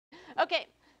Okay,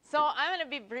 so I'm going to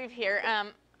be brief here.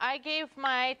 I gave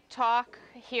my talk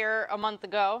here a month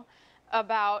ago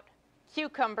about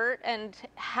Cucumber and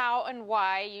how and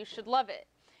why you should love it.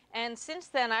 And since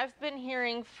then, I've been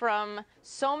hearing from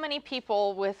so many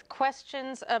people with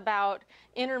questions about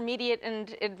intermediate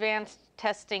and advanced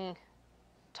testing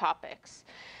topics.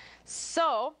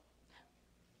 So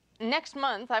next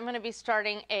month, I'm going to be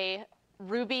starting a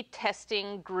Ruby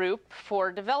testing group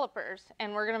for developers,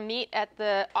 and we're going to meet at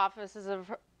the offices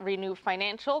of Renew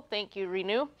Financial. Thank you,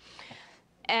 Renew.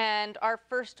 And our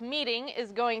first meeting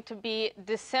is going to be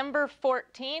December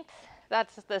 14th.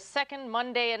 That's the second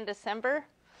Monday in December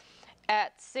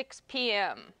at 6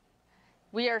 p.m.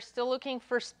 We are still looking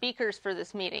for speakers for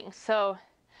this meeting, so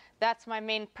that's my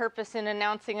main purpose in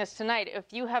announcing this tonight.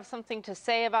 If you have something to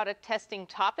say about a testing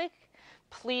topic,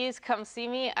 please come see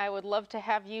me. I would love to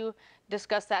have you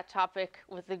discuss that topic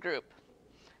with the group.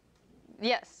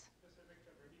 Yes?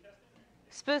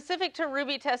 Specific to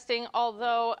Ruby testing,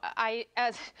 although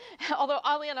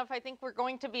oddly enough, I think we're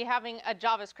going to be having a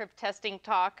JavaScript testing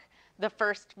talk the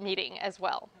first meeting as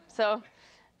well. So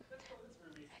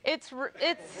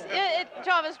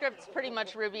JavaScript's pretty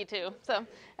much Ruby too. So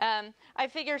I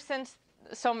figure since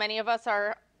so many of us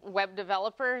are web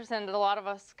developers and a lot of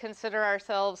us consider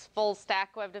ourselves full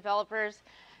stack web developers,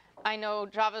 I know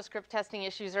JavaScript testing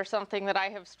issues are something that I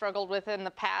have struggled with in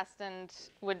the past, and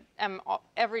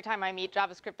every time I meet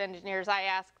JavaScript engineers, I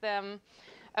ask them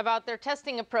about their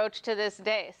testing approach to this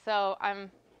day. So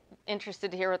I'm interested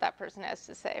to hear what that person has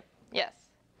to say. Yes?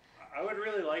 I would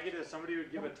really like it if somebody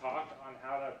would give a talk on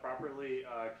how to properly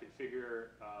configure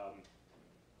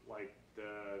like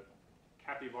the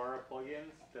Capybara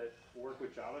plugins that work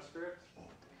with JavaScript.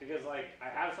 Because like I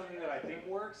have something that I think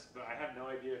works, but I have no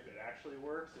idea if it actually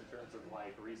works in terms of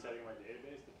like resetting my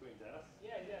database between tests.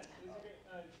 Yeah.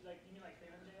 Like you mean like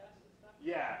Phantom.js and stuff?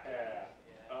 Yeah.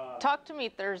 Talk to me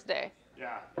Thursday.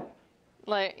 Yeah.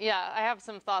 I have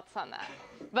some thoughts on that.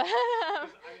 But I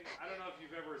don't know if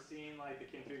you've ever seen like the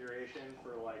configuration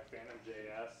for like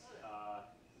Phantom.js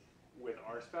with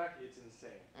RSpec. It's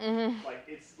insane. Mm-hmm. Like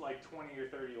it's like 20 or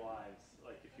 30 lines.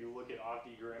 Like if you look at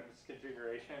Octi Grimm's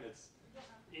configuration, it's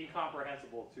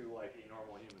incomprehensible to like a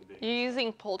normal human being. You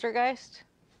using Poltergeist?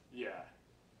 Yeah.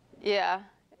 Yeah.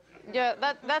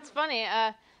 That's funny.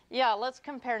 Yeah, let's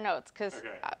compare notes because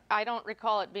okay. I don't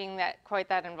recall it being quite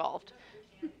that involved.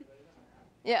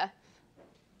 Yeah.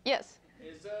 Yes.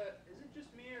 Is it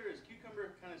just me, or is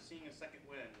Cucumber kind of seeing a second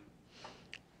wind?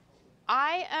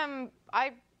 I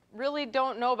really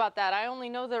don't know about that. I only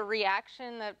know the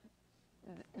reaction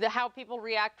how people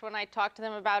react when I talk to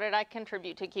them about it. I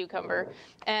contribute to Cucumber,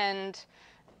 and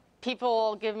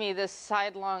people give me this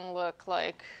sidelong look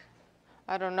like,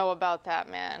 I don't know about that,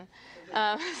 man.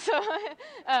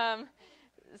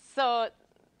 So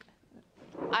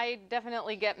I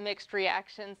definitely get mixed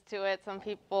reactions to it.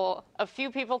 A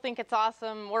few people think it's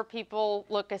awesome. More people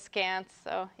look askance.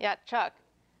 So yeah, Chuck.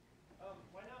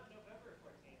 Why not November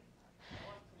 14th? I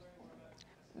want to learn more about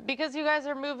testing. Because you guys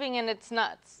are moving and it's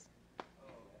nuts.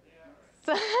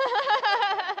 So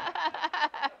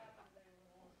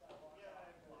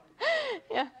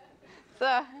yeah.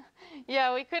 So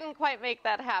yeah, we couldn't quite make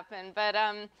that happen, but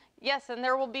yes, and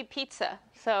there will be pizza.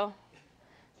 So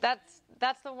that's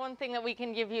the one thing that we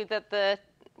can give you that the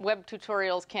web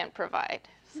tutorials can't provide.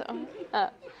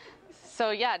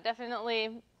 So yeah,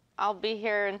 definitely I'll be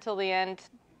here until the end.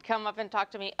 Come up and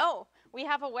talk to me. Oh, we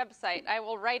have a website. I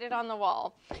will write it on the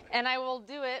wall, and I will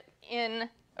do it in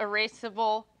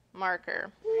erasable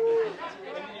marker. You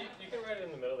can write it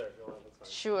in the middle there if you want. That's fine.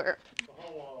 Sure. The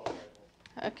whole wall.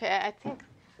 Okay, I think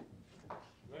you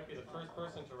might be the first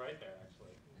person to write there,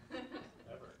 actually.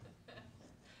 Ever.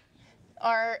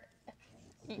 Our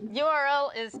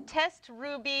URL is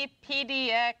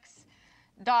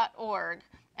testrubpdx.org,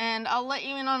 and I'll let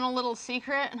you in on a little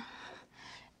secret.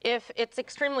 If it's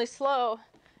extremely slow,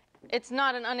 it's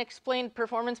not an unexplained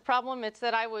performance problem. It's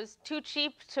that I was too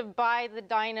cheap to buy the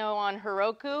dyno on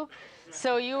Heroku,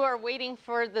 so you are waiting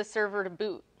for the server to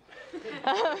boot.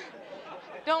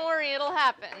 Don't worry, it'll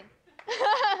happen.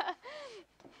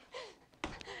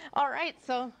 All right,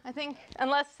 so I think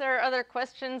unless there are other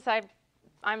questions,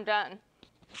 I'm done. Are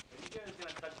you guys going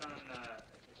to touch on, I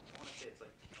want to say it's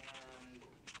like canned,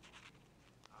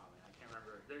 oh man, I can't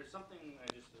remember. There's something I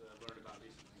just learned about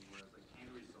recently where it's like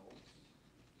canned results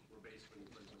were basically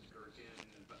like with Gherkin,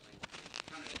 but like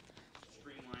kind of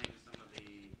streamlining some of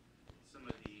the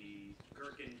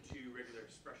Gherkin to regular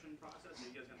expression process. Are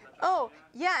you guys going to touch on that?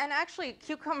 Yeah, and actually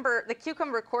the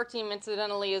Cucumber core team,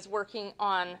 incidentally, is working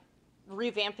on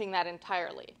revamping that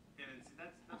entirely. And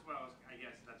that's what I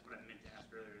guess that's what I meant to ask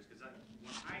earlier, is because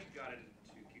when I got got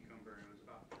into Cucumber, and it was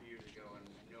about 3 years ago, and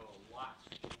I know a lot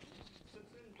since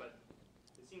then, but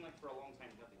it seemed like for a long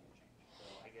time nothing had changed. So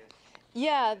I guess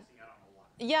Yeah. I'm missing out on a lot.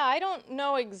 Yeah, I don't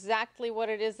know exactly what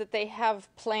it is that they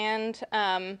have planned.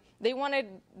 They want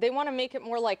to make it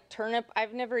more like Turnip.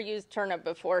 I've never used Turnip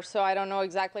before, so I don't know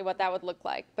exactly what that would look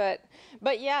like. But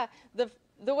yeah,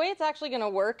 the way it's actually going to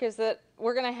work is that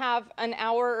we're going to have an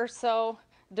hour or so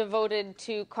devoted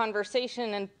to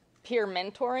conversation and peer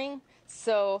mentoring.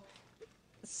 So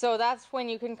that's when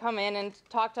you can come in and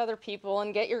talk to other people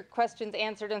and get your questions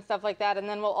answered and stuff like that. And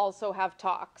then we'll also have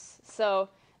talks. So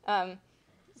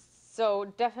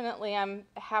definitely I'm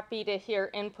happy to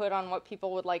hear input on what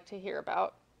people would like to hear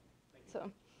about.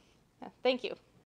 So, yeah, thank you.